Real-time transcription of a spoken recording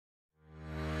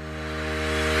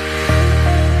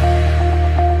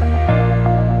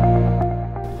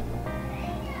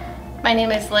My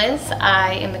name is Liz.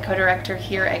 I am the co-director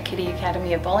here at Kiddie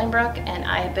Academy of Bolingbrook, and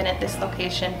I have been at this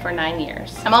location for 9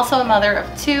 years. I'm also a mother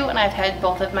of 2, and I've had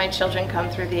both of my children come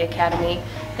through the academy.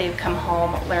 They've come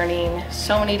home learning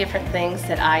so many different things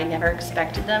that I never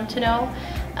expected them to know.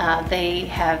 They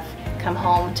have come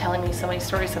home telling me so many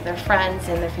stories of their friends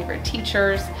and their favorite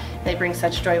teachers. They bring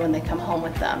such joy when they come home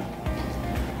with them.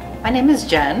 My name is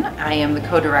Jen. I am the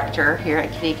co-director here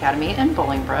at Kiddie Academy in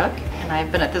Bolingbrook, and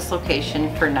I've been at this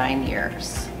location for 9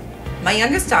 years. My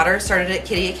youngest daughter started at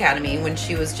Kiddie Academy when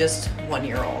she was just 1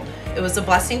 year old. It was a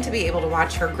blessing to be able to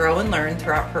watch her grow and learn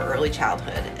throughout her early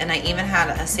childhood, and I even had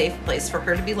a safe place for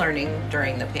her to be learning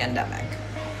during the pandemic.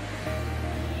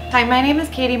 Hi, my name is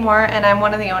Katie Moore, and I'm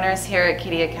one of the owners here at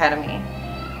Kiddie Academy.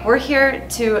 We're here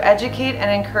to educate and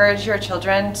encourage your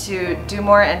children to do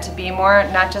more and to be more,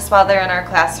 not just while they're in our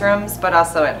classrooms, but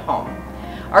also at home.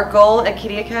 Our goal at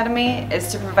Kiddie Academy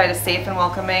is to provide a safe and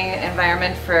welcoming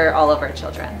environment for all of our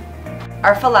children.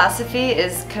 Our philosophy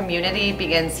is community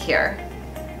begins here,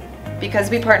 because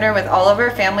we partner with all of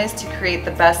our families to create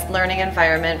the best learning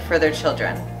environment for their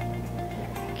children.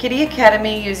 Kiddie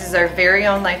Academy uses our very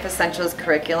own Life Essentials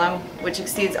curriculum, which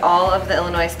exceeds all of the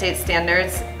Illinois state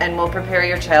standards and will prepare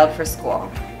your child for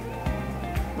school.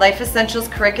 Life Essentials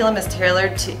curriculum is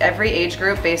tailored to every age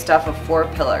group based off of 4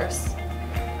 pillars.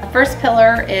 The first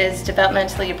pillar is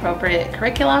developmentally appropriate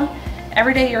curriculum.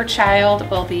 Every day your child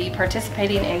will be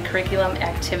participating in curriculum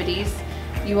activities.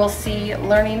 You will see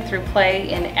learning through play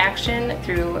and action,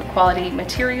 through quality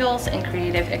materials and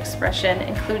creative expression,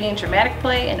 including dramatic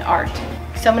play and art.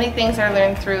 So many things are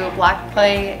learned through block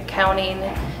play, counting,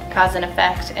 cause and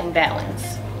effect, and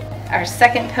balance. Our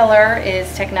second pillar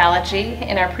is technology.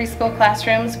 In our preschool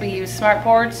classrooms, we use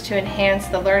smartboards to enhance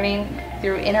the learning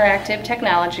through interactive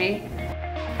technology.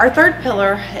 Our third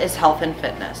pillar is health and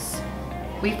fitness.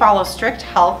 We follow strict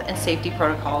health and safety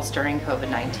protocols during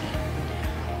COVID-19.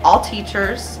 All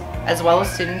teachers, as well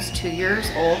as students 2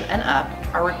 years old and up,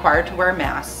 are required to wear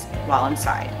masks while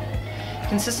inside.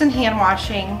 Consistent hand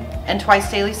washing and twice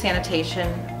daily sanitation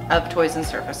of toys and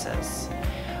surfaces.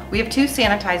 We have 2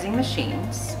 sanitizing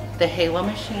machines, the Halo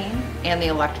machine and the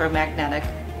electromagnetic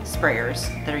sprayers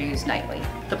that are used nightly.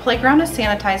 The playground is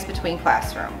sanitized between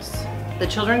classrooms. The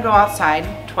children go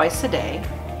outside twice a day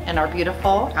in our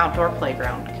beautiful outdoor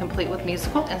playground, complete with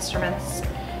musical instruments,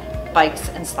 bikes,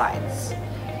 and slides.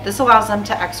 This allows them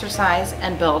to exercise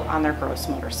and build on their gross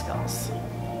motor skills.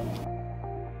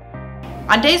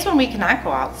 On days when we cannot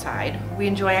go outside, we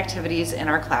enjoy activities in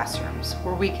our classrooms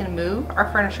where we can move our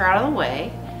furniture out of the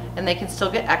way and they can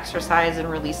still get exercise and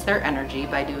release their energy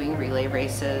by doing relay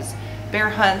races, bear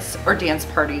hunts, or dance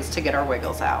parties to get our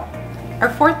wiggles out. Our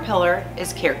fourth pillar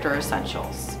is character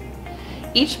essentials.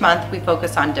 Each month we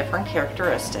focus on different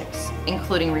characteristics,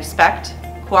 including respect,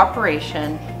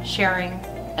 cooperation, sharing,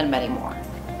 and many more.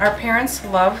 Our parents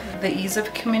love the ease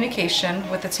of communication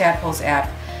with the Tadpoles app.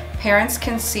 Parents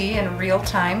can see in real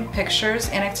time pictures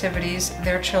and activities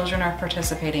their children are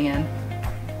participating in.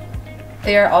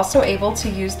 They are also able to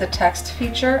use the text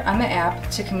feature on the app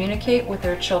to communicate with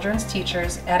their children's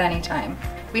teachers at any time.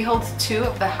 We hold 2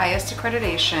 of the highest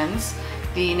accreditations,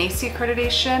 the NACCE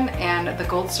accreditation and the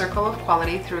Gold Circle of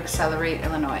Quality through Accelerate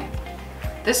Illinois.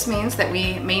 This means that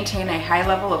we maintain a high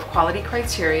level of quality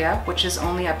criteria, which is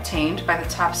only obtained by the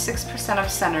top 6% of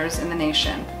centers in the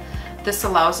nation. This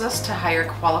allows us to hire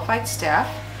qualified staff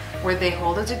where they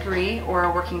hold a degree or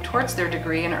are working towards their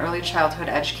degree in early childhood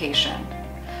education.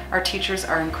 Our teachers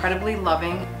are incredibly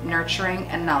loving, nurturing,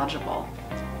 and knowledgeable.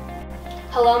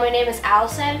 Hello, my name is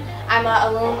Allison. I'm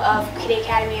an alum of Kiddie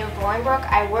Academy of Bolingbrook.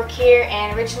 I work here,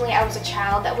 and originally I was a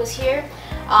child that was here.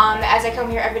 As I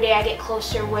come here every day, I get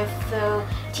closer with the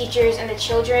teachers and the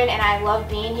children, and I love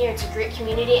being here. It's a great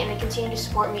community, and they continue to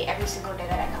support me every single day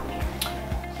that I come here.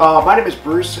 My name is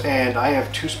Bruce, and I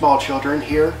have 2 small children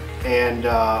here, and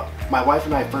my wife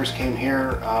and I first came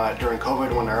here during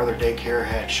COVID when our other daycare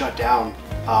had shut down,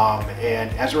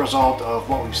 and as a result of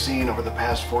what we've seen over the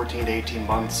past 14 to 18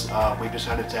 months, we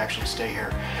decided to actually stay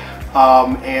here.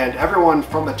 And everyone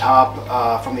from the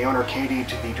top, from the owner Katie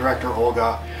to the director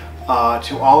Olga,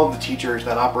 to all of the teachers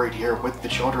that operate here with the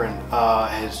children,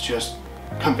 has just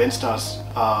convinced us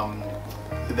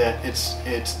that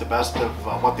it's the best of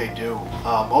what they do.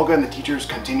 Olga and the teachers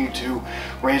continue to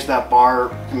raise that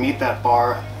bar, meet that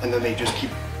bar, and then they just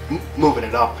keep moving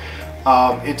it up.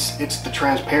 It's the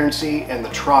transparency and the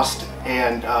trust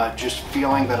and just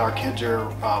feeling that our kids are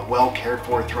well cared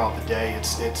for throughout the day.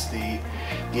 It's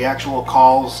the actual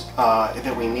calls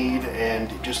that we need,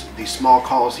 and just these small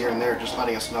calls here and there, just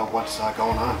letting us know what's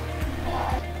going on.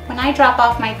 When I drop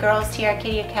off my girls here at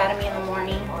Kiddie Academy in the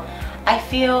morning, I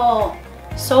feel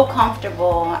so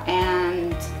comfortable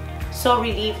and so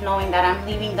relieved knowing that I'm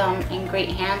leaving them in great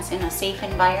hands in a safe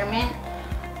environment.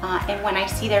 And when I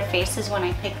see their faces when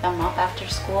I pick them up after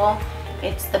school,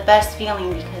 it's the best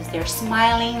feeling because they're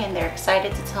smiling and they're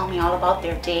excited to tell me all about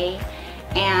their day.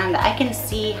 And I can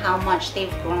see how much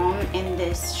they've grown in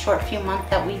this short few months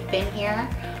that we've been here.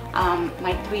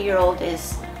 My 3-year-old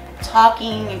is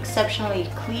talking exceptionally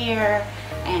clear,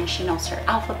 and she knows her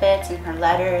alphabets and her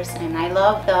letters, and I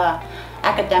love the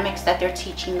academics that they're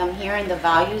teaching them here and the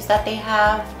values that they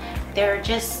have. They're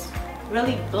just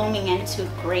really blooming into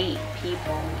great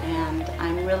people, and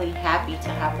I'm really happy to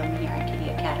have them here at Kiddie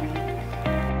Academy.